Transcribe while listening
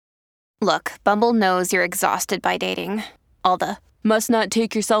Look, Bumble knows you're exhausted by dating. All the, must not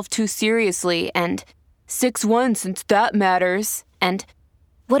take yourself too seriously, and 6'1" since that matters. And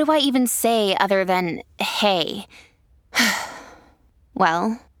what do I even say other than, hey?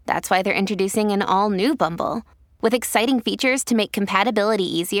 Well, that's why they're introducing an all-new Bumble, with exciting features to make compatibility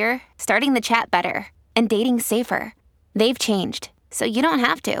easier, starting the chat better, and dating safer. They've changed, so you don't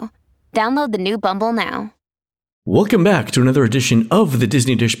have to. Download the new Bumble now. Welcome back to another edition of the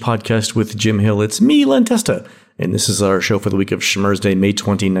Disney Dish Podcast with Jim Hill. It's me, Len Testa, and this is our show for the week of Schmurz Day, May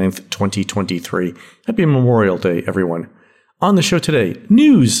 29th, 2023. Happy Memorial Day, everyone. On the show today,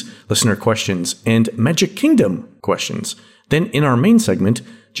 news, listener questions, and Magic Kingdom questions. Then in our main segment,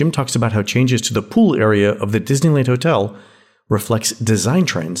 Jim talks about how changes to the pool area of the Disneyland Hotel reflects design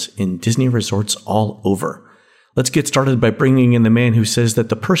trends in Disney resorts all over. Let's get started by bringing in the man who says that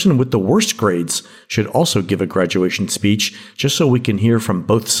the person with the worst grades should also give a graduation speech, just so we can hear from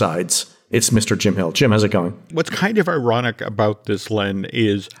both sides. It's Mr. Jim Hill. Jim, how's it going? What's kind of ironic about this, Len,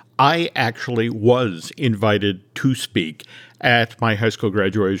 is I actually was invited to speak at my high school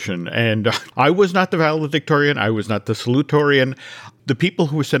graduation, and I was not the valedictorian. I was not the salutatorian. The people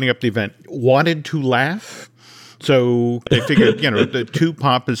who were setting up the event wanted to laugh. So they figured, the two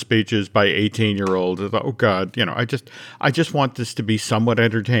pompous speeches by 18-year-olds. Oh God, I just want this to be somewhat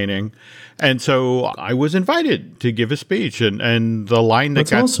entertaining, and so I was invited to give a speech. And the line that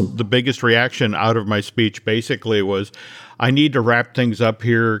got the biggest reaction out of my speech basically was, "I need to wrap things up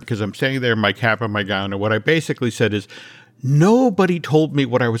here because I'm standing there in my cap and my gown." And what I basically said is, nobody told me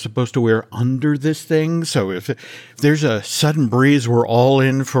what I was supposed to wear under this thing. So if there's a sudden breeze, we're all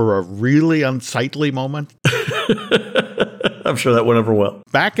in for a really unsightly moment. I'm sure that went over well.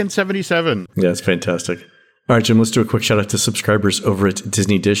 Back in 77. Yeah, it's fantastic. All right, Jim, let's do a quick shout out to subscribers over at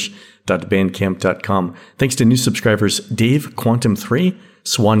disneydish.bandcamp.com. Thanks to new subscribers Dave Quantum 3,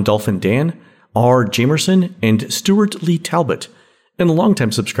 Swan Dolphin Dan, R. Jamerson, and Stuart Lee Talbot. And the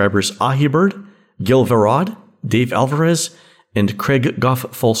longtime subscribers Ahibird, Gil Verod, Dave Alvarez, and Craig Goff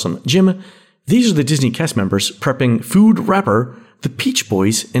Folsom. Jim, these are the Disney cast members prepping Food Rapper, the Peach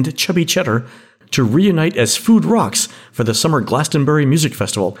Boys, and Chubby Cheddar to reunite as Food Rocks for the Summer Glastonbury Music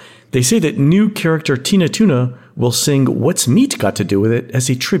Festival. They say that new character Tina Tuna will sing What's Meat Got to Do With It as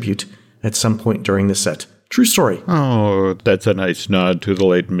a tribute at some point during the set. True story. Oh, that's a nice nod to the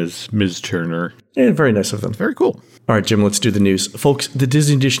late Ms. Turner. Yeah, very nice of them. Very cool. All right, Jim, let's do the news. Folks, the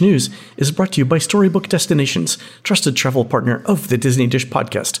Disney Dish News is brought to you by Storybook Destinations, trusted travel partner of the Disney Dish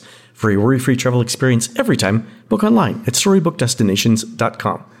Podcast. For a worry-free travel experience every time, book online at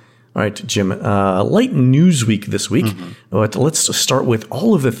storybookdestinations.com. All right, Jim, light news week this week. But let's start with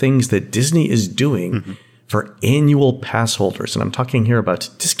all of the things that Disney is doing for annual pass holders. And I'm talking here about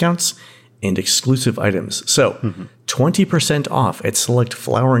discounts and exclusive items. So 20% off at select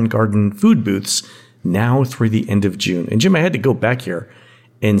Flower and Garden food booths now through the end of June. And Jim, I had to go back here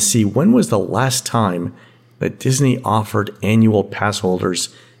and see when was the last time that Disney offered annual pass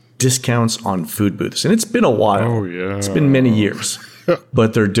holders discounts on food booths. And it's been a while. Oh, yeah. It's been many years.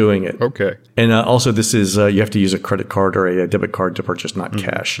 But they're doing it. Okay. And also this is, you have to use a credit card or a debit card to purchase, not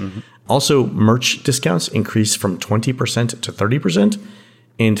cash. Also, merch discounts increase from 20% to 30%.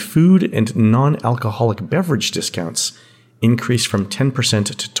 And food and non-alcoholic beverage discounts increase from 10%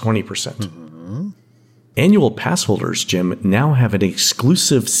 to 20%. Annual pass holders, Jim, now have an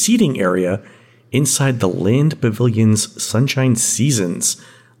exclusive seating area inside the Land Pavilion's Sunshine Seasons,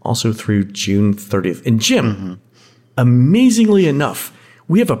 also through June 30th. And Jim, amazingly enough,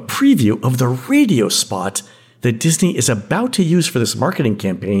 we have a preview of the radio spot that Disney is about to use for this marketing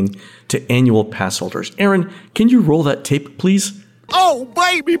campaign to annual pass holders. Aaron, can you roll that tape, please? Oh,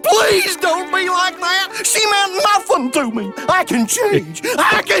 baby, please don't be like that. She meant nothing to me. I can change.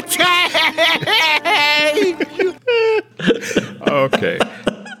 I can change. Okay.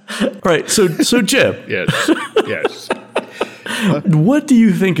 All right, so Jim. Yes. What do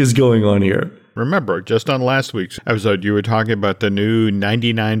you think is going on here? Remember, just on last week's episode, you were talking about the new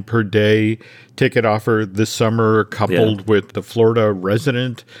 $99 per day ticket offer this summer, coupled with the Florida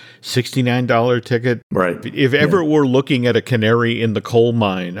resident $69 ticket. Right. If ever we're looking at a canary in the coal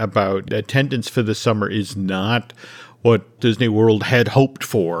mine about attendance for the summer is not what Disney World had hoped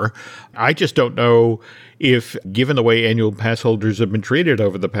for, I just don't know if, given the way annual pass holders have been treated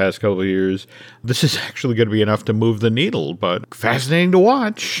over the past couple of years, this is actually going to be enough to move the needle. But fascinating to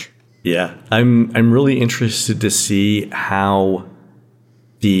watch. Yeah, I'm really interested to see how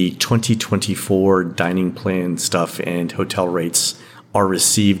the 2024 dining plan stuff and hotel rates are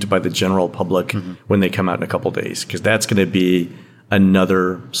received by the general public when they come out in a couple days, because that's going to be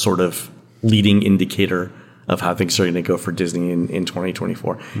another sort of leading indicator of how things are going to go for Disney in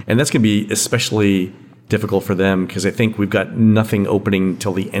 2024. And that's going to be especially difficult for them because I think we've got nothing opening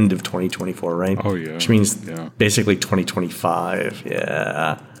till the end of 2024, right? Oh, yeah. Which means basically 2025.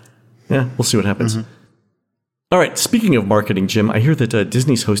 Yeah. Yeah, we'll see what happens. All right, speaking of marketing, Jim, I hear that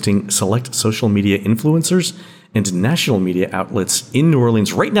Disney's hosting select social media influencers and national media outlets in New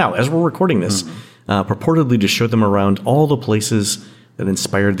Orleans right now as we're recording this, purportedly to show them around all the places that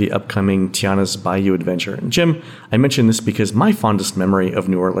inspired the upcoming Tiana's Bayou adventure. And Jim, I mention this because my fondest memory of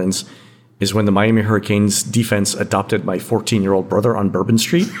New Orleans is when the Miami Hurricanes defense adopted my 14-year-old brother on Bourbon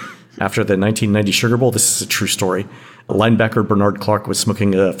Street after the 1990 Sugar Bowl. This is a true story. Linebacker Bernard Clark was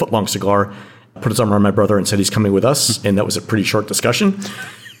smoking a foot-long cigar, put his arm around my brother and said he's coming with us, and that was a pretty short discussion.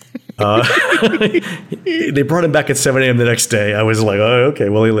 They brought him back at 7 a.m. the next day. I was like, oh, okay,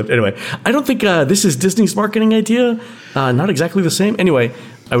 well, he lived. Anyway, I don't think this is Disney's marketing idea. Not exactly the same. Anyway,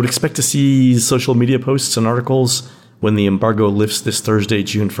 I would expect to see social media posts and articles when the embargo lifts this Thursday,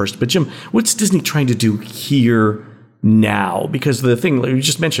 June 1st. But Jim, what's Disney trying to do here now? Because the thing, like you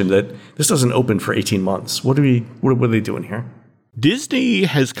just mentioned, that this doesn't open for 18 months. What are they doing here? Disney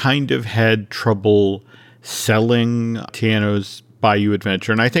has kind of had trouble selling Tiana's Bayou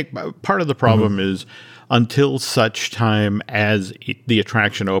Adventure. And I think part of the problem is until such time as the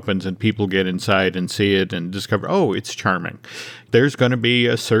attraction opens and people get inside and see it and discover, oh, it's charming, there's going to be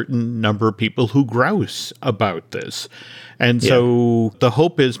a certain number of people who grouse about this. And so the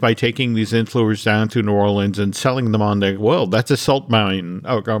hope is by taking these influencers down to New Orleans and selling them on the, well, that's a salt mine,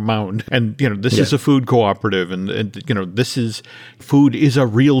 mound. And, this is a food cooperative. And, food is a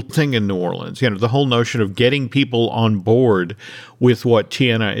real thing in New Orleans. The whole notion of getting people on board with what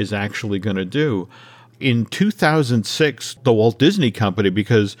Tiana is actually going to do. In 2006, the Walt Disney Company,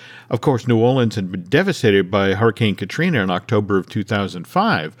 because, of course, New Orleans had been devastated by Hurricane Katrina in October of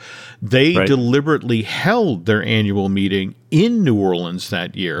 2005, they deliberately held their annual meeting in New Orleans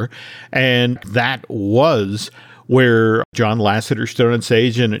that year, and that was where John Lasseter stood on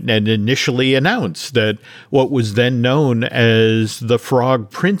stage and initially announced that what was then known as the Frog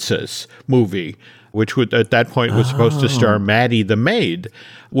Princess movie, which would, at that point was supposed to star Maddie the maid,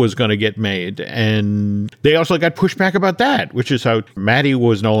 was going to get made. And they also got pushback about that, which is how Maddie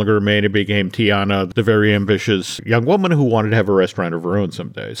was no longer a maid and became Tiana, the very ambitious young woman who wanted to have a restaurant of her own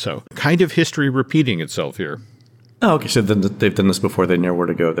someday. So kind of history repeating itself here. Oh, okay. So then they've done this before. They know where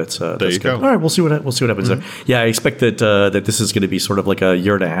to go. That's there you good. go. All right, we'll see what happens there. Yeah, I expect that that this is going to be sort of like a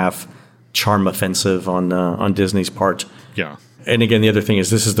year and a half charm offensive on Disney's part. Yeah. And again, the other thing is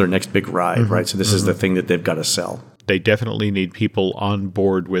this is their next big ride, right? So this is the thing that they've got to sell. They definitely need people on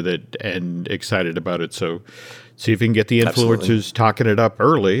board with it and excited about it. So see if you can get the influencers talking it up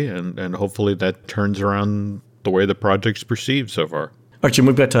early, and hopefully that turns around the way the project's perceived so far. All right, Jim,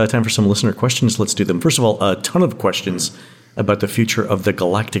 we've got time for some listener questions. Let's do them. First of all, a ton of questions about the future of the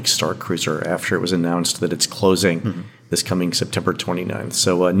Galactic Star Cruiser after it was announced that it's closing this coming September 29th.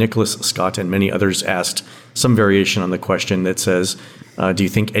 So Nicholas, Scott, and many others asked some variation on the question that says, do you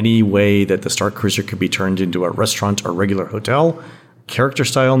think any way that the Star Cruiser could be turned into a restaurant or regular hotel,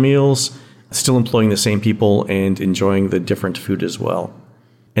 character-style meals, still employing the same people and enjoying the different food as well?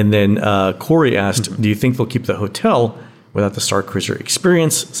 And then Corey asked, do you think they'll keep the hotel without the Star Cruiser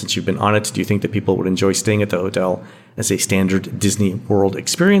experience? Since you've been on it, do you think that people would enjoy staying at the hotel as a standard Disney World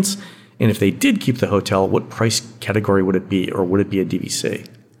experience? And if they did keep the hotel, what price category would it be, or would it be a DVC?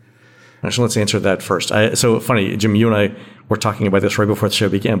 So let's answer that first. So funny, Jim, you and I were talking about this right before the show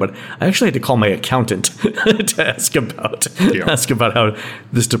began, but I actually had to call my accountant to ask about how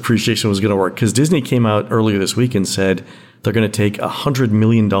this depreciation was going to work. Because Disney came out earlier this week and said they're going to take a $100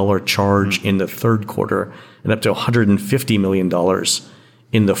 million charge in the third quarter and up to $150 million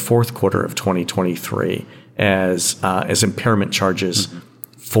in the fourth quarter of 2023 as impairment charges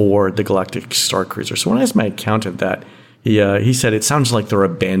for the Galactic Star Cruiser. So when I asked my accountant that, he said it sounds like they're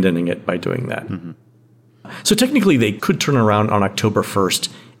abandoning it by doing that. So technically they could turn around on October 1st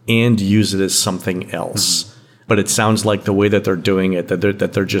and use it as something else. But it sounds like the way that they're doing it,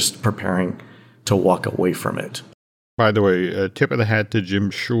 that they're just preparing to walk away from it. By the way, a tip of the hat to Jim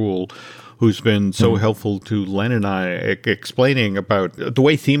Schul, who's been so helpful to Len and I, explaining about the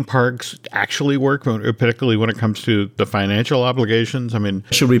way theme parks actually work, particularly when it comes to the financial obligations. I mean,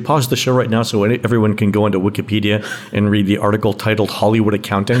 should we pause the show right now so everyone can go into Wikipedia and read the article titled Hollywood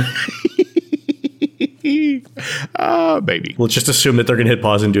Accounting? Maybe. We'll just assume that they're going to hit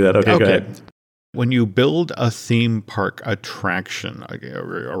pause and do that. Okay, go ahead. When you build a theme park attraction,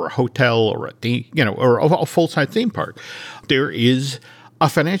 or a hotel, or a full-size theme park, there is a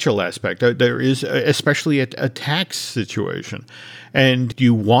financial aspect. There is especially a tax situation, and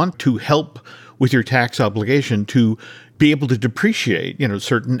you want to help with your tax obligation to be able to depreciate,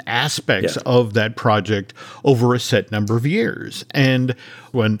 certain aspects of that project over a set number of years. And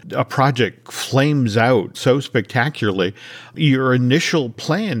when a project flames out so spectacularly, your initial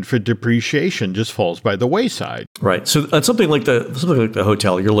plan for depreciation just falls by the wayside. Right. So that's something like the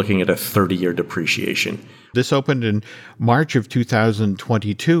hotel, you're looking at a 30-year depreciation. This opened in March of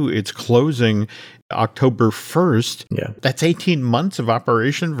 2022. It's closing October 1st. Yeah. That's 18 months of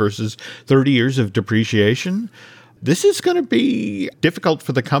operation versus 30 years of depreciation. This is going to be difficult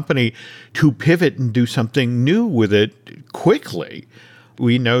for the company to pivot and do something new with it quickly.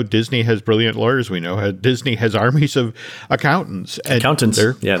 We know Disney has brilliant lawyers. We know how Disney has armies of accountants.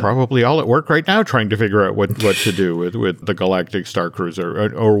 They're probably all at work right now trying to figure out what to do with the Galactic Star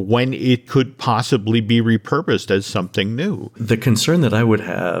Cruiser or when it could possibly be repurposed as something new. The concern that I would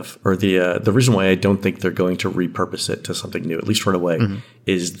have, or the reason why I don't think they're going to repurpose it to something new, at least right away,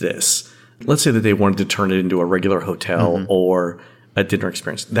 is this. Let's say that they wanted to turn it into a regular hotel or a dinner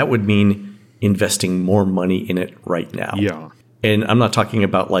experience. That would mean investing more money in it right now. Yeah. And I'm not talking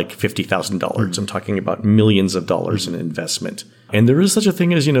about like $50,000. I'm talking about millions of dollars in investment. And there is such a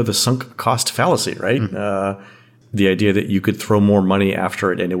thing as, the sunk cost fallacy, right? The idea that you could throw more money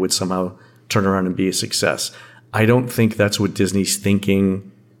after it and it would somehow turn around and be a success. I don't think that's what Disney's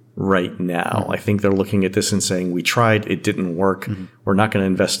thinking right now. I think they're looking at this and saying, we tried, it didn't work. We're not going to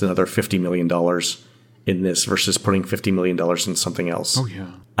invest another $50 million in this versus putting $50 million in something else. Oh,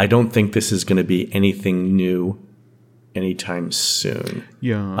 yeah. I don't think this is going to be anything new anytime soon.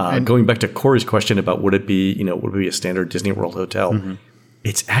 Yeah. And going back to Corey's question about would it be a standard Disney World hotel?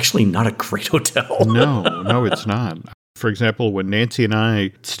 It's actually not a great hotel. No, it's not. For example, when Nancy and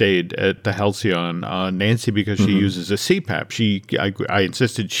I stayed at the Halcyon, Nancy, because she uses a CPAP, I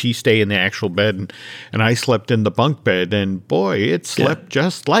insisted she stay in the actual bed, and I slept in the bunk bed, and boy, it slept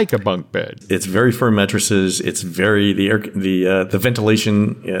just like a bunk bed. It's very firm mattresses. It's very the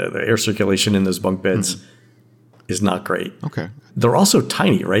ventilation, the air circulation in those bunk beds is not great. Okay. They're also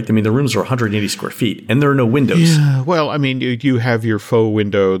tiny, right? I mean, the rooms are 180 square feet, and there are no windows. Yeah. Well, I mean, you have your faux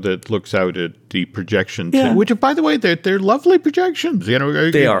window that looks out at the projections, which, by the way, they're lovely projections. They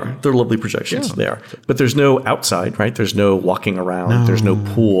are. They're lovely projections. Yeah. They are. But there's no outside, right? There's no walking around. No. There's no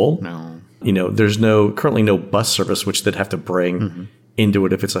pool. No. There's currently no bus service, which they'd have to bring into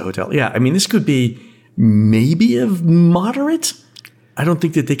it if it's a hotel. Yeah. I mean, this could be maybe a moderate. I don't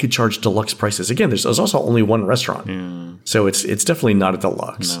think that they could charge deluxe prices. Again, there's also only one restaurant. Yeah. So it's definitely not a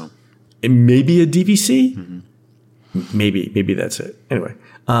deluxe. No. It may be a DVC. Maybe that's it. Anyway,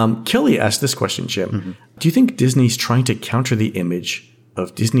 Kelly asked this question, Jim. Do you think Disney's trying to counter the image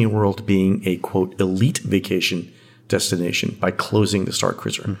of Disney World being a, quote, elite vacation destination by closing the Star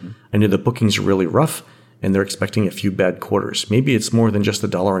Cruiser? I know the bookings are really rough and they're expecting a few bad quarters. Maybe it's more than just the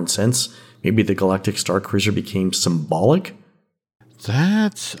dollar and cents. Maybe the Galactic Star Cruiser became symbolic.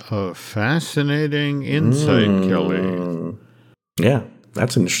 That's a fascinating insight, Kelly. Yeah,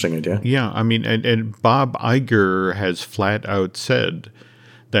 that's an interesting idea. Yeah, I mean, and Bob Iger has flat out said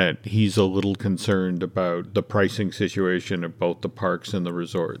that he's a little concerned about the pricing situation of both the parks and the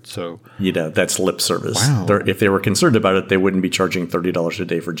resort. So that's lip service. Wow. If they were concerned about it, they wouldn't be charging $30 a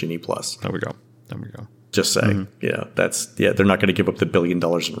day for Genie Plus. There we go. Just saying. They're not going to give up the $1 billion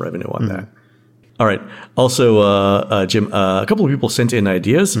in revenue on that. All right. Also, Jim, a couple of people sent in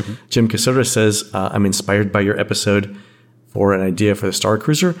ideas. Jim Casoda says, I'm inspired by your episode for an idea for the Star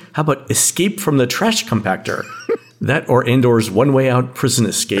Cruiser. How about escape from the trash compactor? That or Andor's one-way out prison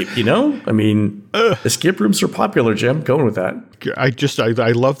escape, I mean, escape rooms are popular, Jim. Going with that.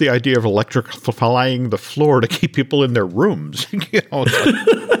 I love the idea of electrifying the floor to keep people in their rooms.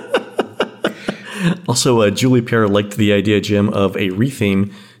 Also, Julie Pear liked the idea, Jim, of a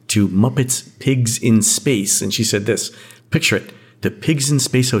retheme to Muppets Pigs in Space. And she said this, picture it, the Pigs in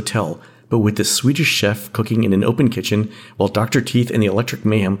Space Hotel, but with the Swedish chef cooking in an open kitchen while Dr. Teeth and the Electric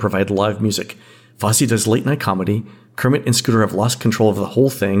Mayhem provide live music. Fozzie does late night comedy. Kermit and Scooter have lost control of the whole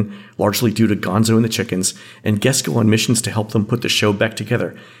thing, largely due to Gonzo and the chickens, and guests go on missions to help them put the show back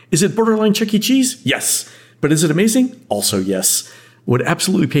together. Is it borderline Chuck E. Cheese? Yes. But is it amazing? Also yes. Would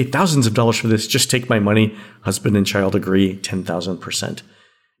absolutely pay thousands of dollars for this. Just take my money. Husband and child agree 10,000%.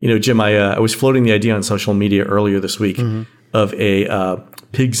 Jim, I was floating the idea on social media earlier this week of a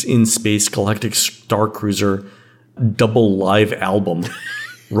Pigs in Space Galactic Star Cruiser double live album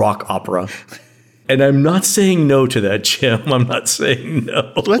rock opera. And I'm not saying no to that, Jim. I'm not saying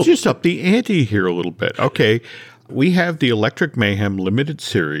no. Let's just up the ante here a little bit. Okay. We have the Electric Mayhem limited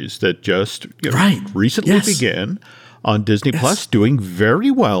series that just recently began on Disney Plus, doing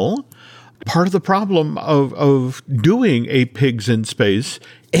very well. part of the problem of doing a Pigs in Space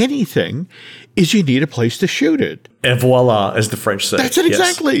anything is you need a place to shoot it. Et voila, as the French say. That's it,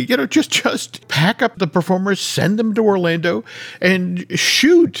 exactly. Just pack up the performers, send them to Orlando, and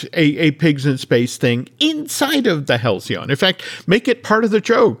shoot a Pigs in Space thing inside of the Halcyon. In fact, make it part of the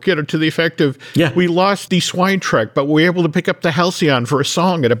joke, to the effect of, we lost the swine trek, but we were able to pick up the Halcyon for a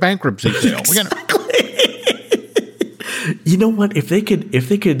song at a bankruptcy sale. You know what? If they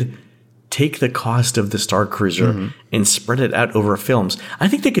could take the cost of the Star Cruiser and spread it out over films, I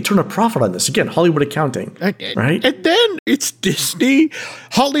think they could turn a profit on this. Again, Hollywood accounting, right? And then it's Disney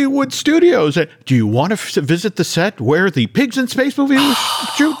Hollywood Studios. Do you want to visit the set where the Pigs in Space movie was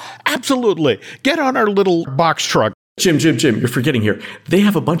shoot? Absolutely. Get on our little box truck. Jim, you're forgetting here. They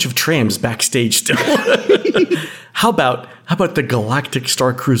have a bunch of trams backstage still. How about the Galactic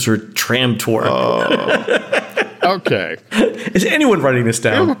Star Cruiser tram tour? Okay. Is anyone writing this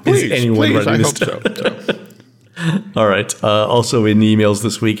down? Yeah, please, Is anyone writing this down? So. All right. Also in the emails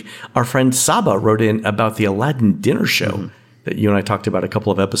this week, our friend Saba wrote in about the Aladdin dinner show that you and I talked about a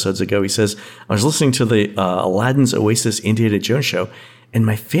couple of episodes ago. He says, I was listening to the Aladdin's Oasis Indiana Jones show, and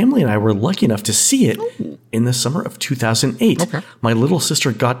my family and I were lucky enough to see it in the summer of 2008. Okay. My little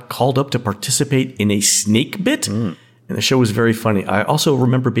sister got called up to participate in a snake bit, and the show was very funny. I also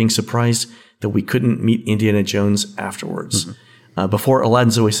remember being surprised that we couldn't meet Indiana Jones afterwards. Before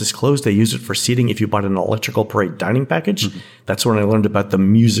Aladdin's Oasis closed, they used it for seating if you bought an electrical parade dining package. That's when I learned about the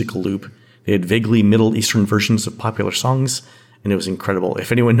music loop. They had vaguely Middle Eastern versions of popular songs, and it was incredible.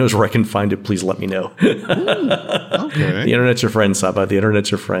 If anyone knows where I can find it, please let me know. Okay. The internet's your friend, Saba. The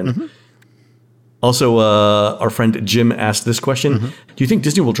internet's your friend. Also, our friend Jim asked this question. Do you think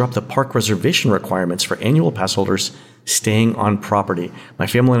Disney will drop the park reservation requirements for annual pass holders staying on property? My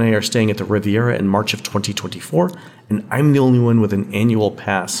family and I are staying at the Riviera in March of 2024, and I'm the only one with an annual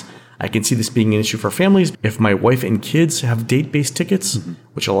pass. I can see this being an issue for families. If my wife and kids have date-based tickets,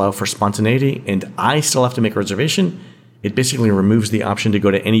 which allow for spontaneity, and I still have to make a reservation, it basically removes the option to go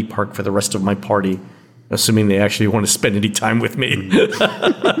to any park for the rest of my party, assuming they actually want to spend any time with me.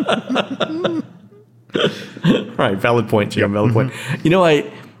 Right, valid point, Jim. Valid point.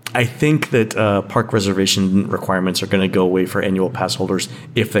 I think that park reservation requirements are going to go away for annual pass holders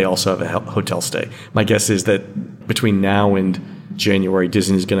if they also have a hotel stay. My guess is that between now and January,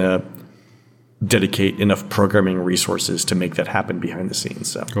 Disney is going to dedicate enough programming resources to make that happen behind the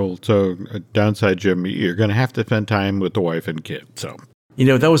scenes. So cool. So downside, Jim, you're going to have to spend time with the wife and kid. So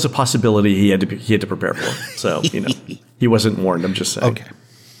that was a possibility he had to prepare for. So he wasn't warned. I'm just saying. Okay.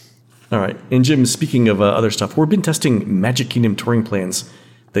 All right. And Jim, speaking of other stuff, we've been testing Magic Kingdom touring plans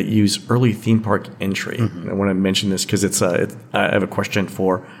that use early theme park entry. I want to mention this because I have a question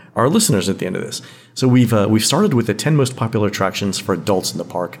for our listeners at the end of this. So we've started with the 10 most popular attractions for adults in the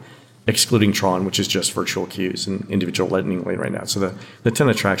park, excluding Tron, which is just virtual queues and individual lightning lane right now. So the 10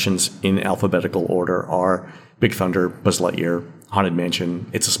 attractions in alphabetical order are Big Thunder, Buzz Lightyear, Haunted Mansion,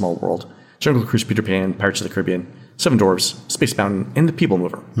 It's a Small World, Jungle Cruise Peter Pan, Pirates of the Caribbean, Seven Dwarfs, Space Mountain, and The People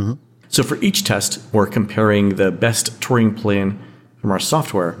Mover. So for each test, we're comparing the best touring plan from our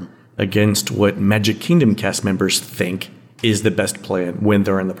software against what Magic Kingdom cast members think is the best plan when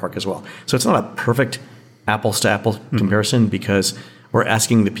they're in the park as well. So it's not a perfect apples-to-apples comparison because we're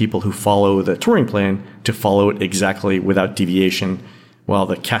asking the people who follow the touring plan to follow it exactly without deviation, while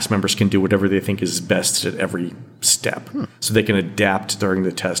the cast members can do whatever they think is best at every step. So they can adapt during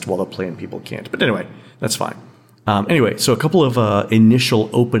the test while the plan people can't. But anyway, that's fine. So a couple of initial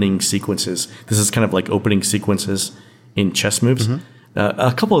opening sequences. This is kind of like opening sequences in chess moves.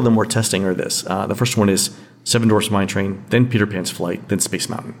 A couple of them we're testing are this. The first one is Seven Dwarfs Mine Train, then Peter Pan's Flight, then Space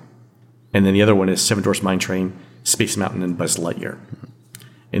Mountain. And then the other one is Seven Dwarfs Mine Train, Space Mountain, and Buzz Lightyear.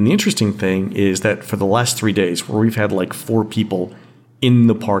 And the interesting thing is that for the last 3 days, where we've had like 4 people in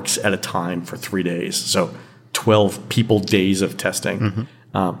the parks at a time for 3 days, so 12 people days of testing,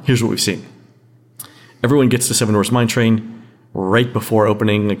 here's what we've seen. Everyone gets to Seven Dwarfs Mine Train. Right before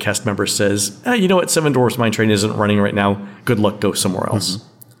opening, a cast member says, you know what, Seven Dwarfs Mine Train isn't running right now. Good luck, go somewhere else.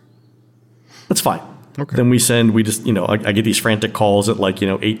 That's fine. Okay. Then I get these frantic calls at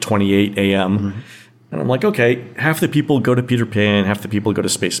 8:28 a.m. And I'm like, okay, half the people go to Peter Pan, half the people go to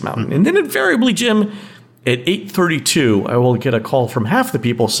Space Mountain. And then invariably, Jim, at 8:32, I will get a call from half the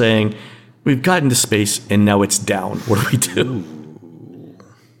people saying, we've gotten to space and now it's down. What do we do?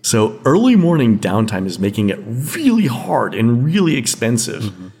 So early morning downtime is making it really hard and really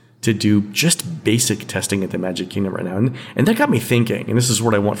expensive to do just basic testing at the Magic Kingdom right now. And that got me thinking, and this is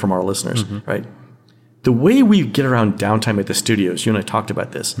what I want from our listeners, right? The way we get around downtime at the studios, you and I talked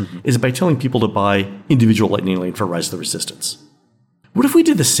about this, is by telling people to buy individual Lightning Lane for Rise of the Resistance. What if we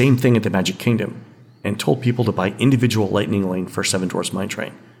did the same thing at the Magic Kingdom and told people to buy individual Lightning Lane for Seven Dwarfs Mine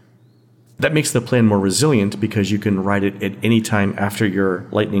Train? That makes the plan more resilient because you can ride it at any time after your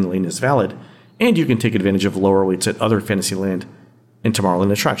Lightning Lane is valid, and you can take advantage of lower waits at other Fantasyland and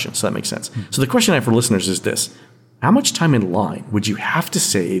Tomorrowland attractions, so that makes sense. So the question I have for listeners is this. How much time in line would you have to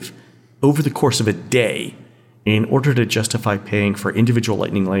save over the course of a day in order to justify paying for individual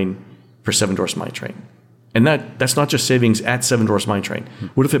Lightning Lane for Seven Dwarfs Mine Train? And that's not just savings at Seven Dwarfs Mine Train.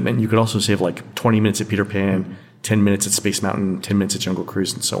 What if it meant you could also save like 20 minutes at Peter Pan, 10 minutes at Space Mountain, 10 minutes at Jungle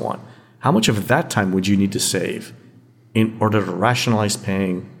Cruise, and so on? How much of that time would you need to save in order to rationalize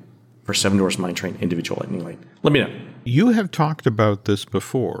paying for Seven Dwarfs Mine Train individual Lightning Lane? Let me know. You have talked about this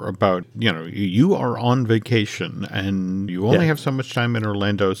before, about, you are on vacation and you only have so much time in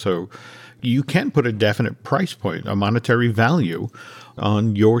Orlando, so you can put a definite price point, a monetary value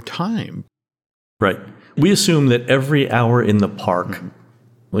on your time. Right. We assume that every hour in the park,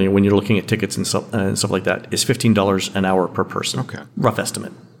 when you're looking at tickets and stuff like that, is $15 an hour per person. Okay. Rough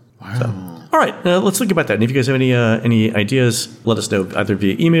estimate. Wow. So, all right, let's think about that. And if you guys have any ideas, let us know either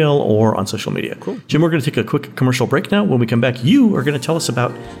via email or on social media. Cool. Jim, we're going to take a quick commercial break now. When we come back, you are going to tell us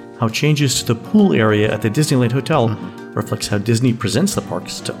about how changes to the pool area at the Disneyland Hotel reflects how Disney presents the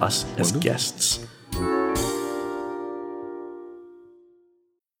parks to us as guests.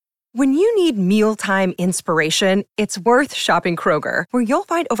 When you need mealtime inspiration, it's worth shopping Kroger, where you'll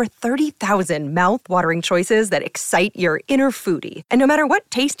find over 30,000 mouth-watering choices that excite your inner foodie. And no matter what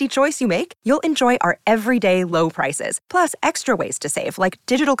tasty choice you make, you'll enjoy our everyday low prices, plus extra ways to save, like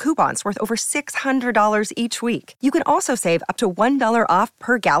digital coupons worth over $600 each week. You can also save up to $1 off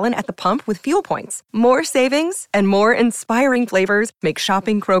per gallon at the pump with fuel points. More savings and more inspiring flavors make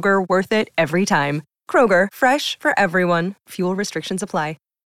shopping Kroger worth it every time. Kroger, fresh for everyone. Fuel restrictions apply.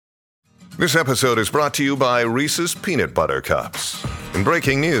 This episode is brought to you by Reese's Peanut Butter Cups. In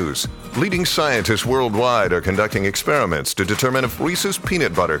breaking news, leading scientists worldwide are conducting experiments to determine if Reese's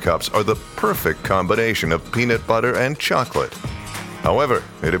Peanut Butter Cups are the perfect combination of peanut butter and chocolate. However,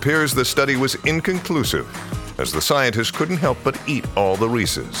 it appears the study was inconclusive, as the scientists couldn't help but eat all the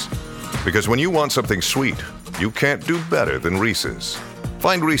Reese's. Because when you want something sweet, you can't do better than Reese's.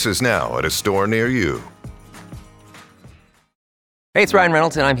 Find Reese's now at a store near you. Hey, it's Ryan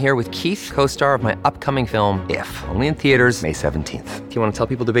Reynolds, and I'm here with Keith, co-star of my upcoming film, If, only in theaters May 17th. Do you want to tell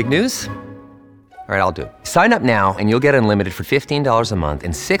people the big news? All right, I'll do it. Sign up now and you'll get unlimited for $15 a month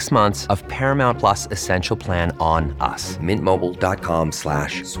and 6 months of Paramount Plus Essential Plan on us.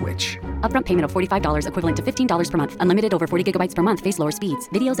 MintMobile.com/switch. Upfront payment of $45 equivalent to $15 per month. Unlimited over 40 gigabytes per month. Face lower speeds.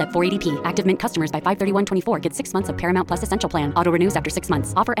 Videos at 480p. Active Mint customers by 531.24 get 6 months of Paramount Plus Essential Plan. Auto renews after 6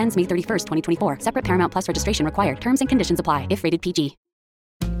 months. Offer ends May 31st, 2024. Separate Paramount Plus registration required. Terms and conditions apply if rated PG.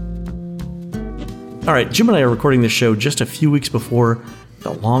 All right, Jim and I are recording this show just a few weeks before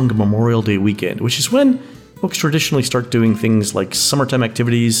the long Memorial Day weekend, which is when folks traditionally start doing things like summertime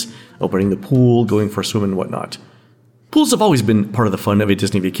activities, opening the pool, going for a swim and whatnot. Pools have always been part of the fun of a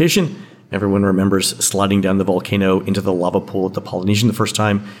Disney vacation. Everyone remembers sliding down the volcano into the lava pool at the Polynesian the first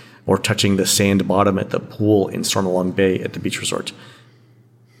time, or touching the sand bottom at the pool in Stormalong Bay at the beach resort.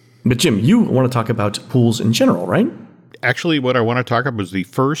 But Jim, you want to talk about pools in general, right? Actually, what I want to talk about is the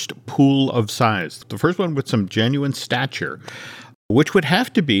first pool of size. The first one with some genuine stature, which would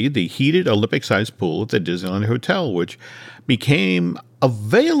have to be the heated Olympic-sized pool at the Disneyland Hotel, which became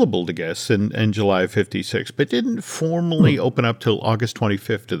available to guests in July of 56, but didn't formally open up till August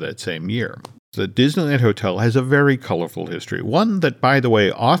 25th of that same year. The Disneyland Hotel has a very colorful history, one that, by the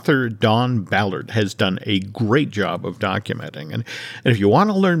way, author Don Ballard has done a great job of documenting. And if you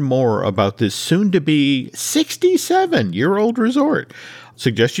want to learn more about this soon-to-be 67-year-old resort,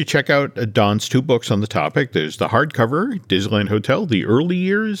 suggest you check out Don's 2 books on the topic. There's the hardcover, Disneyland Hotel, The Early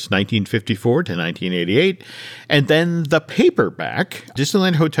Years, 1954 to 1988, and then the paperback,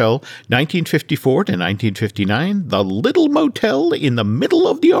 Disneyland Hotel, 1954 to 1959, The Little Motel in the Middle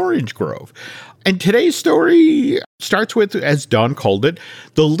of the Orange Grove. And today's story starts with, as Don called it,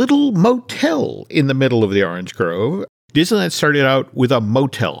 the Little Motel in the Middle of the Orange Grove. Disneyland started out with a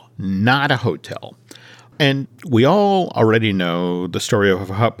motel, not a hotel. And we all already know the story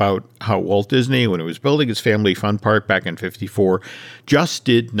about how Walt Disney, when he was building his family fun park back in 54, just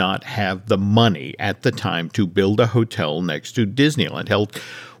did not have the money at the time to build a hotel next to Disneyland. Hell,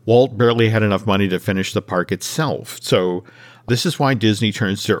 Walt barely had enough money to finish the park itself. So this is why Disney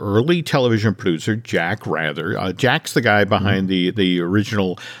turns to early television producer Jack Rather. Jack's the guy behind the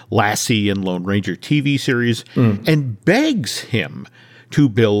original Lassie and Lone Ranger TV series, and begs him to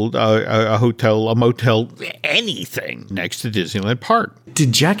build a hotel, a motel, anything next to Disneyland Park.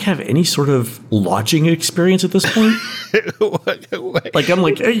 Did Jack have any sort of lodging experience at this point? Like, I'm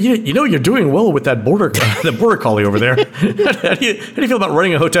like, hey, you know, you're doing well with that border collie over there. How do you feel about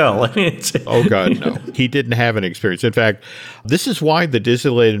running a hotel? Oh, God, no. He didn't have an experience. In fact, this is why the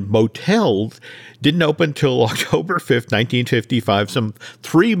Disneyland Motel didn't open until October 5th, 1955, some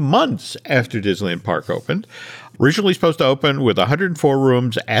 3 months after Disneyland Park opened. Originally supposed to open with 104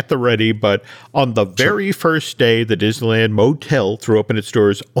 rooms at the ready, but on the very first day the Disneyland Motel threw open its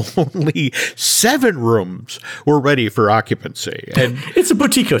doors, only 7 rooms were ready for occupancy. And it's a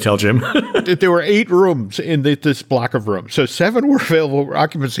boutique hotel, Jim. There were 8 rooms in this block of rooms, so 7 were available for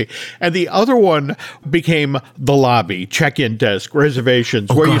occupancy. And the other one became the lobby, check-in desk, reservations,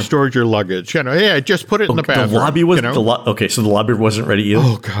 you stored your luggage. You know, just put it in the bathroom. The lobby was okay, so the lobby wasn't ready either.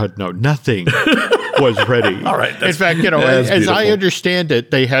 Oh God, no, nothing was ready. All right. In fact, as I understand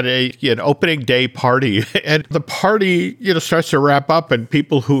it, they had an opening day party, and the party, starts to wrap up, and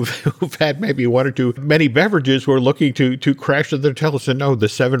people who've had maybe 1 or 2 many beverages were looking to crash to their hotel and said, no, the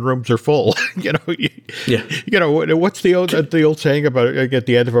 7 rooms are full. What's the old saying about at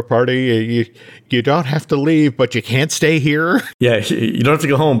the end of a party? You don't have to leave, but you can't stay here. Yeah, you don't have to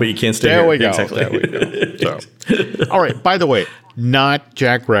go home, but you can't stay here. There we go. Exactly. There we go. So, all right. By the way, not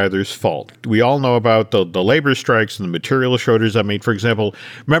Jack Rather's fault. We all know about the labor strikes and the material shortages. I mean, for example,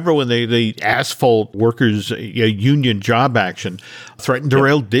 remember when the asphalt workers union job action threatened to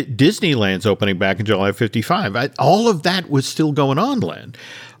derail Disneyland's opening back in July of 55? All of that was still going on, Len.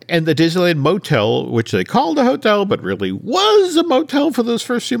 And the Disneyland Motel, which they called a hotel, but really was a motel for those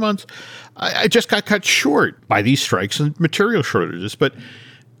first few months, I just got cut short by these strikes and material shortages. But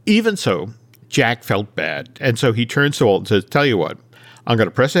even so, Jack felt bad. And so he turns to Walt and says, tell you what, I'm going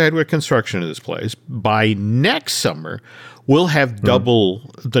to press ahead with construction of this place. By next summer, we'll have double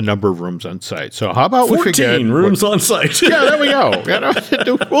the number of rooms on site. So how about 14 we forget rooms on site? Yeah, there we go.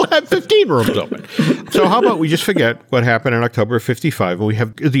 We'll have 15 rooms open. So how about we just forget what happened in October of 55 and we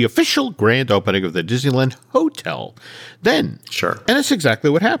have the official grand opening of the Disneyland Hotel then. Sure. And that's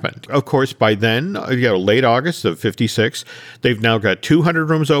exactly what happened. Of course, by then, late August of 56, they've now got 200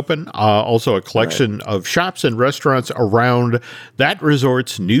 rooms open, also a collection of shops and restaurants around that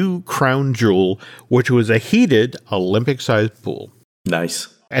resort's new crown jewel, which was a heated Olympic-sized pool. Nice.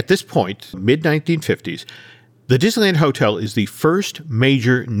 At this point, mid-1950s, the Disneyland Hotel is the first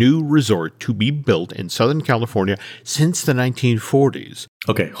major new resort to be built in Southern California since the 1940s.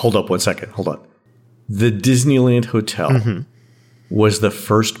 Okay, hold up 1 second. Hold on. The Disneyland Hotel was the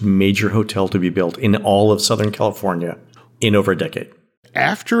first major hotel to be built in all of Southern California in over a decade.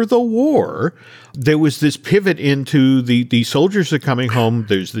 After the war, there was this pivot into the soldiers are coming home.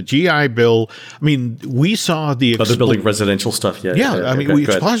 There's the GI Bill. I mean, we saw the... They're building residential stuff. Yeah. I mean, we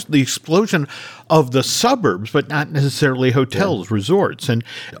saw the explosion of the suburbs, but not necessarily hotels, resorts. And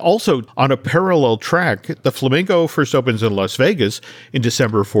also, on a parallel track, the Flamingo first opens in Las Vegas in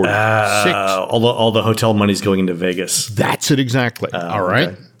December of 46. All the hotel money's going into Vegas. That's it exactly. All right.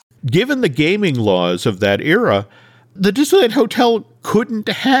 Okay. Given the gaming laws of that era, the Disneyland Hotel couldn't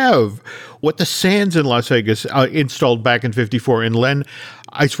have what the Sands in Las Vegas installed back in 54. And Len,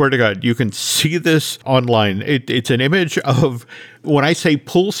 I swear to God, you can see this online. It's an image of, when I say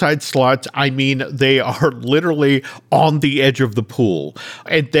poolside slots, I mean they are literally on the edge of the pool.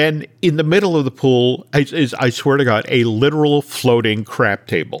 And then in the middle of the pool is, I swear to God, a literal floating crap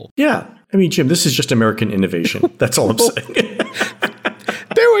table. Yeah. I mean, Jim, this is just American innovation. That's all I'm saying.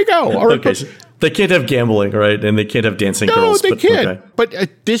 There we go. All right. Okay, so they can't have gambling, right? And they can't have dancing girls. No, they can't. Okay. But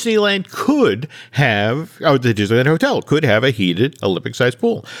Disneyland could have, the Disneyland Hotel could have a heated Olympic-sized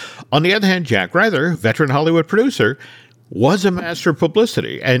pool. On the other hand, Jack Rather, veteran Hollywood producer, was a master of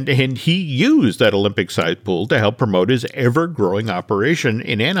publicity, and he used that Olympic-sized pool to help promote his ever-growing operation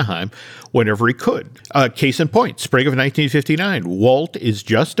in Anaheim whenever he could. Case in point, spring of 1959, Walt is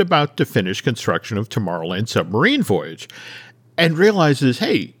just about to finish construction of Tomorrowland submarine voyage and realizes,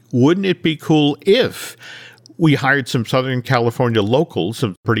 hey, wouldn't it be cool if we hired some Southern California locals,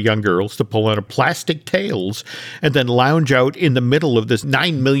 some pretty young girls, to pull out a plastic tails and then lounge out in the middle of this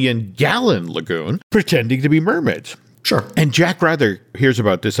 9 million gallon lagoon pretending to be mermaids? Sure. And Jack Rather hears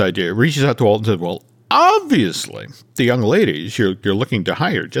about this idea, reaches out to Walt and says, well, obviously, the young ladies you're looking to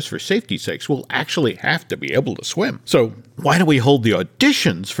hire, just for safety's sakes, will actually have to be able to swim. So why don't we hold the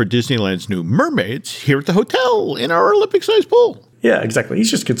auditions for Disneyland's new mermaids here at the hotel in our Olympic-sized pool? Yeah, exactly.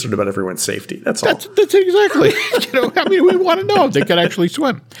 He's just concerned about everyone's safety. That's all. That's exactly. We want to know if they can actually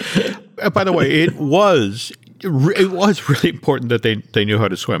swim. By the way, it was It was really important that they knew how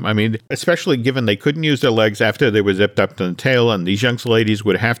to swim. I mean, especially given they couldn't use their legs after they were zipped up to the tail, and these young ladies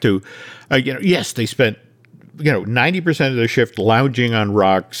would have to, yes, they spent 90% of their shift lounging on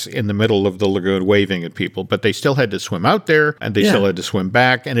rocks in the middle of the lagoon waving at people, but they still had to swim out there and they still had to swim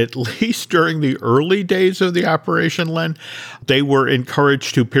back. And at least during the early days of the operation, Len, they were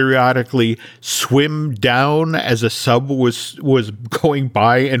encouraged to periodically swim down as a sub was going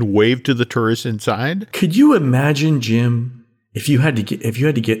by and wave to the tourists inside. Could you imagine, Jim, if you had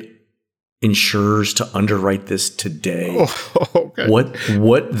to get insurers to underwrite this today, okay. what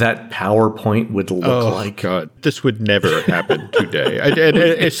that PowerPoint would look like? God, this would never happen today, and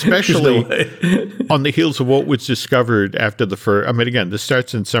especially on the heels of what was discovered after the first. I mean, again, this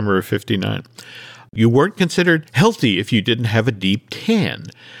starts in summer of '59. You weren't considered healthy if you didn't have a deep tan.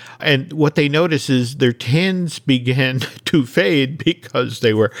 And what they noticed is their tans began to fade because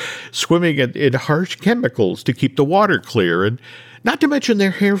they were swimming in harsh chemicals to keep the water clear, and not to mention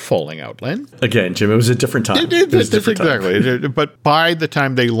their hair falling out, Len. Again, Jim, it was a different time. Exactly. But by the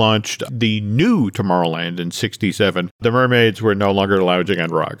time they launched the new Tomorrowland in '67, the mermaids were no longer lounging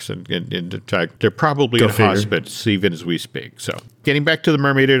on rocks. And in fact, they're probably in hospice even as we speak. So getting back to the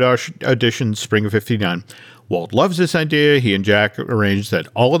Mermaid audition, spring of '59, Walt loves this idea. He and Jack arranged that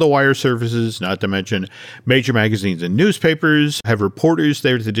all of the wire services, not to mention major magazines and newspapers, have reporters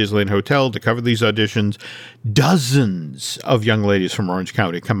there at the Disneyland Hotel to cover these auditions. Dozens of young ladies from Orange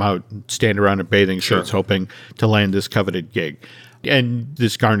County come out and stand around in bathing suits hoping to land this coveted gig. And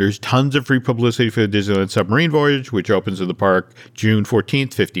this garners tons of free publicity for the Disneyland Submarine Voyage, which opens in the park June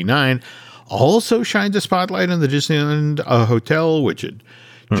 14th, '59. Also shines a spotlight on the Disneyland Hotel, which had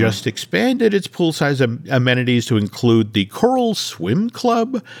just expanded its poolside amenities to include the Coral Swim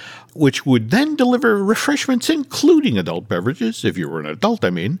Club, which would then deliver refreshments, including adult beverages, if you were an adult, I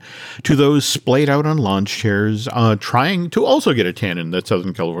mean, to those splayed out on lounge chairs, trying to also get a tan in that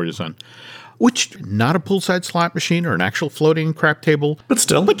Southern California sun. Which, not a poolside slot machine or an actual floating crap table.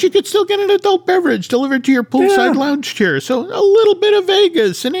 But you could still get an adult beverage delivered to your poolside lounge chair. So a little bit of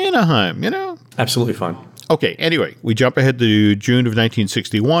Vegas and Anaheim, Absolutely fine. Okay, anyway, we jump ahead to June of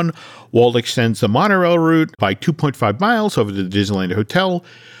 1961. Walt extends the monorail route by 2.5 miles over to the Disneyland Hotel.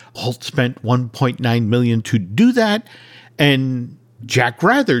 Walt spent $1.9 million to do that, and Jack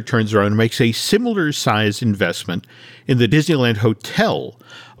Rather turns around and makes a similar-sized investment in the Disneyland Hotel,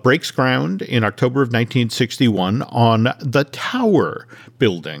 breaks ground in October of 1961 on the Tower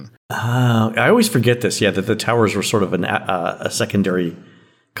building. I always forget this, that the towers were sort of a secondary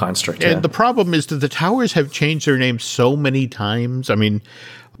construct. And the problem is that the towers have changed their name so many times. I mean,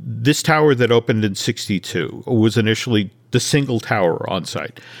 this tower that opened in '62 was initially the single tower on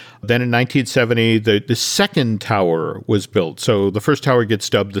site. Then in 1970, the second tower was built. So the first tower gets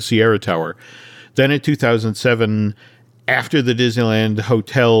dubbed the Sierra Tower. Then in 2007, after the Disneyland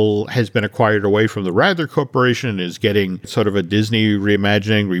Hotel has been acquired away from the Rather Corporation and is getting sort of a Disney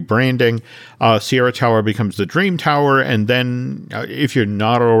reimagining, rebranding, Sierra Tower becomes the Dream Tower. And then, if you're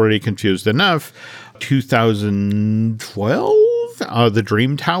not already confused enough, 2012, the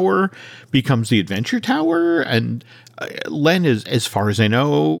Dream Tower becomes the Adventure Tower. And Len, as far as I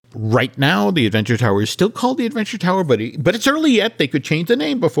know, right now, the Adventure Tower is still called the Adventure Tower, but it's early yet. They could change the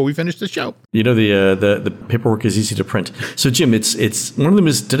name before we finish the show. The paperwork is easy to print. So, Jim, it's one of them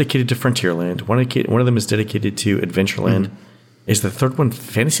is dedicated to Frontierland. One of them is dedicated to Adventureland. Is the third one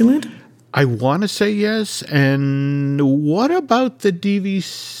Fantasyland? I want to say yes. And what about the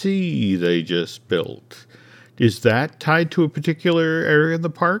DVC they just built? Is that tied to a particular area of the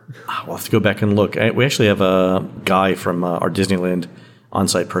park? We'll have to go back and look. We actually have a guy from our Disneyland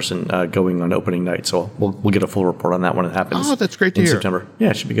on-site person going on opening night, so we'll get a full report on that when it happens. Oh, that's great to hear. September.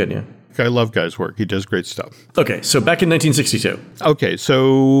 Yeah, it should be good, yeah. I love Guy's work. He does great stuff. Okay, so back in 1962. Okay,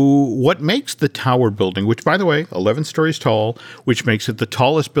 so what makes the Tower building, which, by the way, 11 stories tall, which makes it the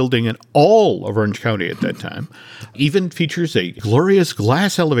tallest building in all of Orange County at that time, even features a glorious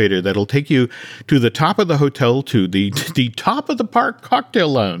glass elevator that'll take you to the top of the hotel to the top of the park cocktail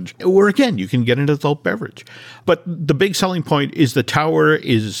lounge, where, again, you can get an adult beverage. But the big selling point is the Tower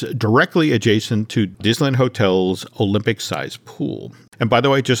is directly adjacent to Disneyland Hotel's Olympic-sized pool. And by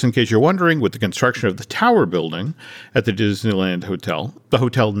the way, just in case you're wondering, with the construction of the Tower building at the Disneyland Hotel, the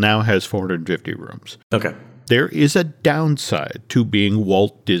hotel now has 450 rooms. Okay. There is a downside to being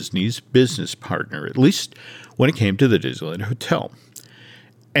Walt Disney's business partner, at least when it came to the Disneyland Hotel.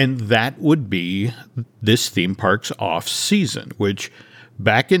 And that would be this theme park's off-season, which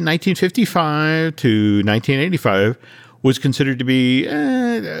back in 1955 to 1985 was considered to be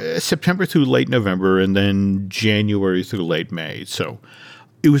September through late November and then January through late May. So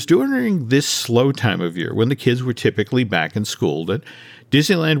it was during this slow time of year when the kids were typically back in school that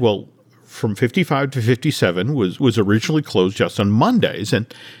Disneyland, well, from 55 to 57 was originally closed just on Mondays.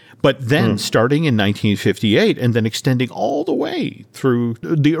 But then starting in 1958 and then extending all the way through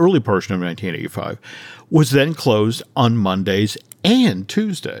the early portion of 1985 was then closed on Mondays and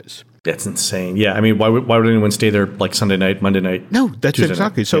Tuesdays. That's insane. Yeah, I mean, why would anyone stay there like Sunday night, Monday night? No, that's Tuesday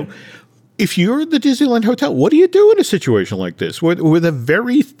exactly. night? So if you're the Disneyland Hotel, what do you do in a situation like this where the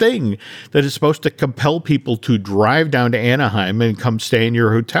very thing that is supposed to compel people to drive down to Anaheim and come stay in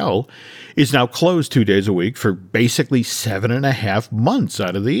your hotel is now closed 2 days a week for basically 7.5 months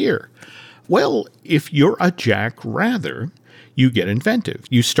out of the year? Well, if you're a Jack Rather, you get inventive.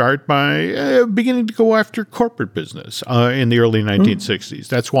 You start by beginning to go after corporate business in the early 1960s.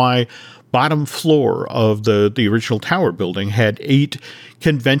 That's why bottom floor of the original tower building had 8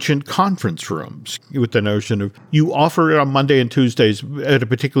 convention conference rooms with the notion of you offer it on Monday and Tuesdays at a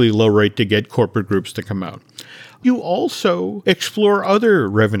particularly low rate to get corporate groups to come out. You also explore other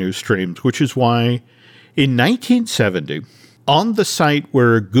revenue streams, which is why in 1970, on the site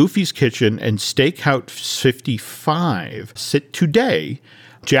where Goofy's Kitchen and Steakhouse 55 sit today,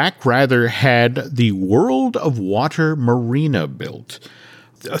 Jack Rather had the World of Water Marina built,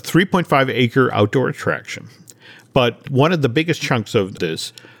 a 3.5-acre outdoor attraction. But one of the biggest chunks of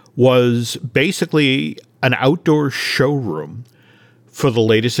this was basically an outdoor showroom for the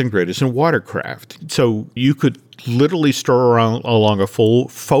latest and greatest in watercraft. So you could literally stroll around along a full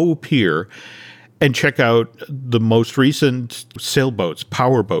faux pier and check out the most recent sailboats,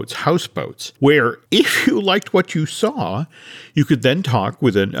 powerboats, houseboats, where if you liked what you saw, you could then talk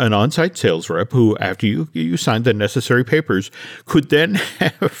with an on-site sales rep who, after you signed the necessary papers, could then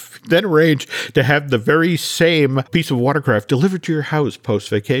arrange to have the very same piece of watercraft delivered to your house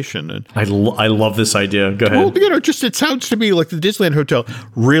post-vacation. And I love this idea. Go ahead. Well, just it sounds to me like the Disneyland Hotel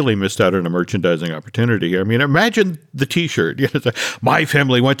really missed out on a merchandising opportunity here. I mean, imagine the T-shirt. My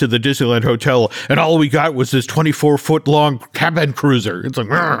family went to the Disneyland Hotel and all we got was this 24-foot-long cabin cruiser. It's like,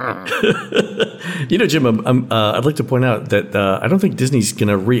 Jim, I'd like to point out that I don't think Disney's going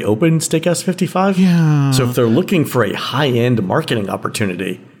to reopen Steakhouse 55. Yeah. So if they're looking for a high-end marketing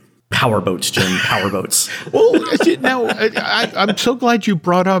opportunity, powerboats, Jim, powerboats. Well, now I'm so glad you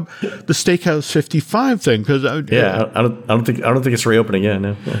brought up the Steakhouse 55 thing because I don't think it's reopening yet.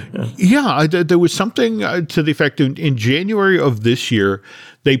 No. Yeah, there was something to the effect in January of this year,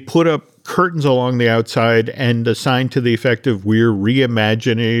 they put up curtains along the outside and a sign to the effect of we're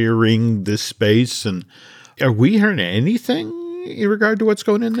reimagining this space. And are we hearing anything in regard to what's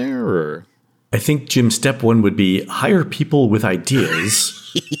going in there? Or? I think, Jim, step one would be hire people with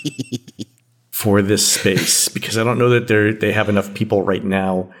ideas for this space, because I don't know that they have enough people right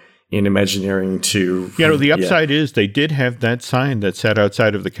now in Imagineering to... the upside is they did have that sign that sat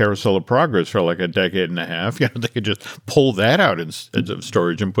outside of the Carousel of Progress for like a decade and a half. They could just pull that out instead of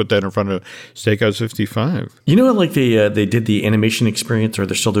storage and put that in front of Steakhouse 55. Like they did the animation experience, or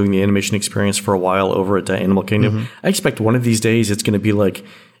they're still doing the animation experience for a while over at Animal Kingdom. I expect one of these days it's going to be like,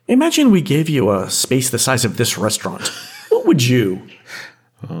 imagine we gave you a space the size of this restaurant. What would you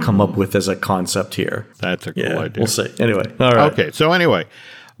come up with as a concept here? That's a cool idea. We'll see. Anyway, all right. Okay, so anyway...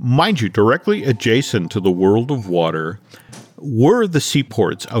 Mind you, directly adjacent to the World of Water were the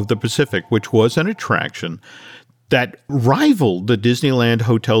seaports of the Pacific, which was an attraction that rivaled the Disneyland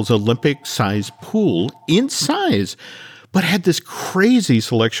Hotel's Olympic-sized pool in size, but had this crazy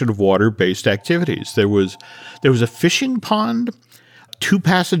selection of water-based activities. There was a fishing pond,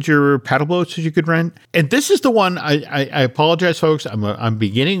 2-passenger paddle boats that you could rent. And this is the one, I apologize, folks. I'm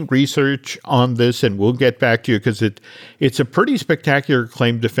beginning research on this, and we'll get back to you because it's a pretty spectacular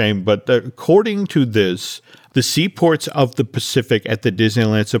claim to fame. But according to this, the seaports of the Pacific at the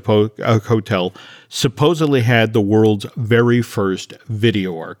Disneyland Hotel supposedly had the world's very first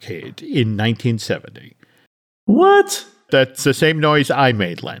video arcade in 1970. What? That's the same noise I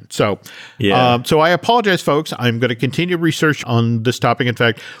made, Len. So I apologize, folks. I'm going to continue research on this topic. In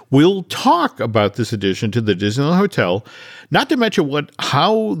fact, we'll talk about this addition to the Disneyland Hotel, not to mention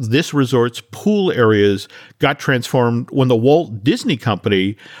how this resort's pool areas got transformed when the Walt Disney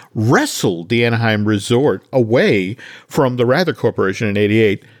Company wrestled the Anaheim Resort away from the Rather Corporation in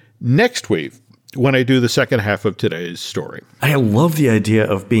 '88 next week when I do the second half of today's story. I love the idea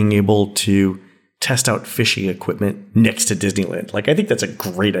of being able to test out fishing equipment next to Disneyland. I think that's a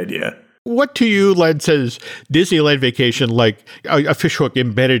great idea. What to you, Len, says Disneyland vacation like a fishhook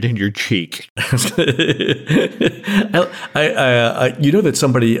embedded in your cheek? That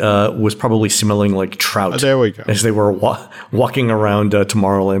somebody was probably smelling like trout. There we go. As they were walking around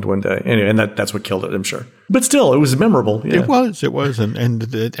Tomorrowland one day. Anyway, and that's what killed it, I'm sure. But still, it was memorable. Yeah. It was.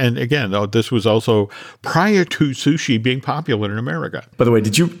 And again, this was also prior to sushi being popular in America. By the way,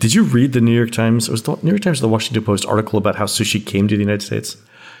 did you read the New York Times? It was the New York Times or the Washington Post article about how sushi came to the United States?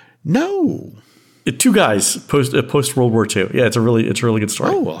 No. Two guys post World War II. Yeah, it's a really good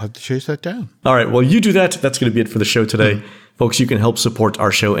story. Oh, I'll have to chase that down. All right, well, you do that. That's going to be it for the show today. Folks, you can help support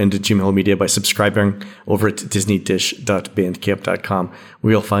our show and Jim Hill Media by subscribing over at disneydish.bandcamp.com,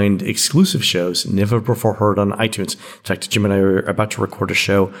 where you'll find exclusive shows never before heard on iTunes. In fact, Jim and I are about to record a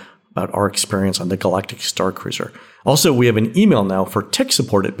show about our experience on the Galactic Star Cruiser. Also, we have an email now for tech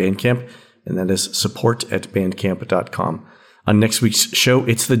support at Bandcamp, and that is support@bandcamp.com. On next week's show,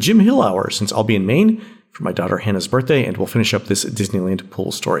 it's the Jim Hill Hour, since I'll be in Maine for my daughter Hannah's birthday, and we'll finish up this Disneyland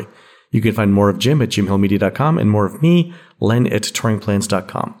pool story. You can find more of Jim at jimhillmedia.com and more of me, Len, at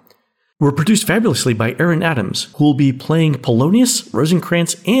touringplans.com. We're produced fabulously by Aaron Adams, who will be playing Polonius,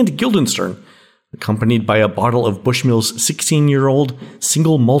 Rosencrantz, and Guildenstern, accompanied by a bottle of Bushmill's 16-year-old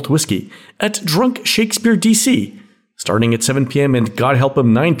single malt whiskey at Drunk Shakespeare DC, starting at 7 p.m. and God help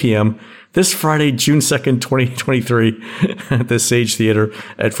him 9 p.m. this Friday, June 2nd, 2023, at the Sage Theater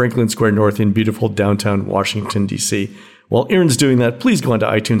at Franklin Square North in beautiful downtown Washington, D.C. While Aaron's doing that, please go onto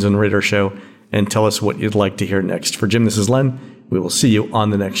iTunes and rate our show and tell us what you'd like to hear next. For Jim, this is Len. We will see you on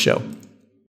the next show.